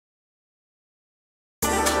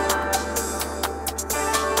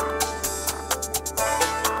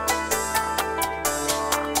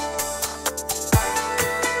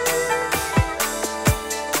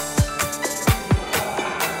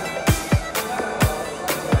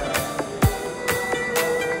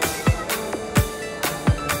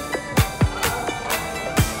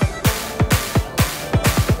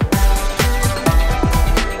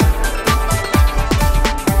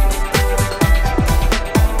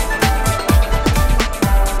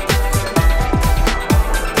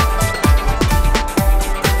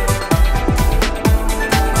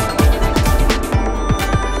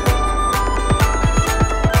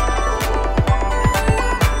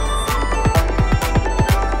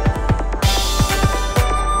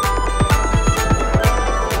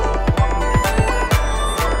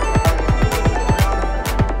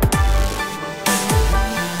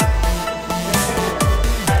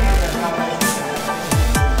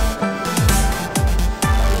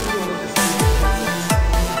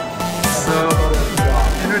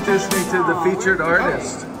introduce me to the featured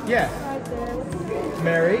artist? Yes.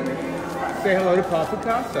 Mary, say hello to Paul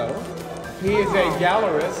Picasso. He is a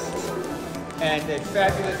gallerist and a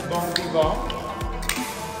fabulous bon vivant.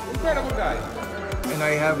 Incredible guy. And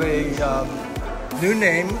I have a new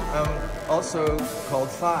name, also called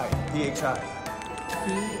Phi, P-H-I.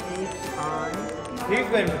 P-H-I. He's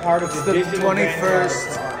been part of the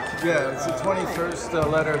 21st, yeah, it's the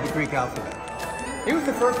 21st letter of the Greek alphabet. He was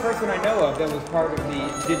the first person I know of that was part of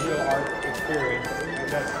the digital art experience.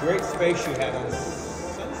 That great space you had on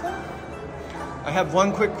Sunset? I have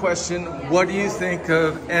one quick question. What do you think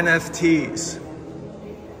of NFTs?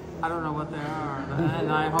 I don't know what they are.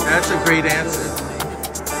 And I hope That's a great answer.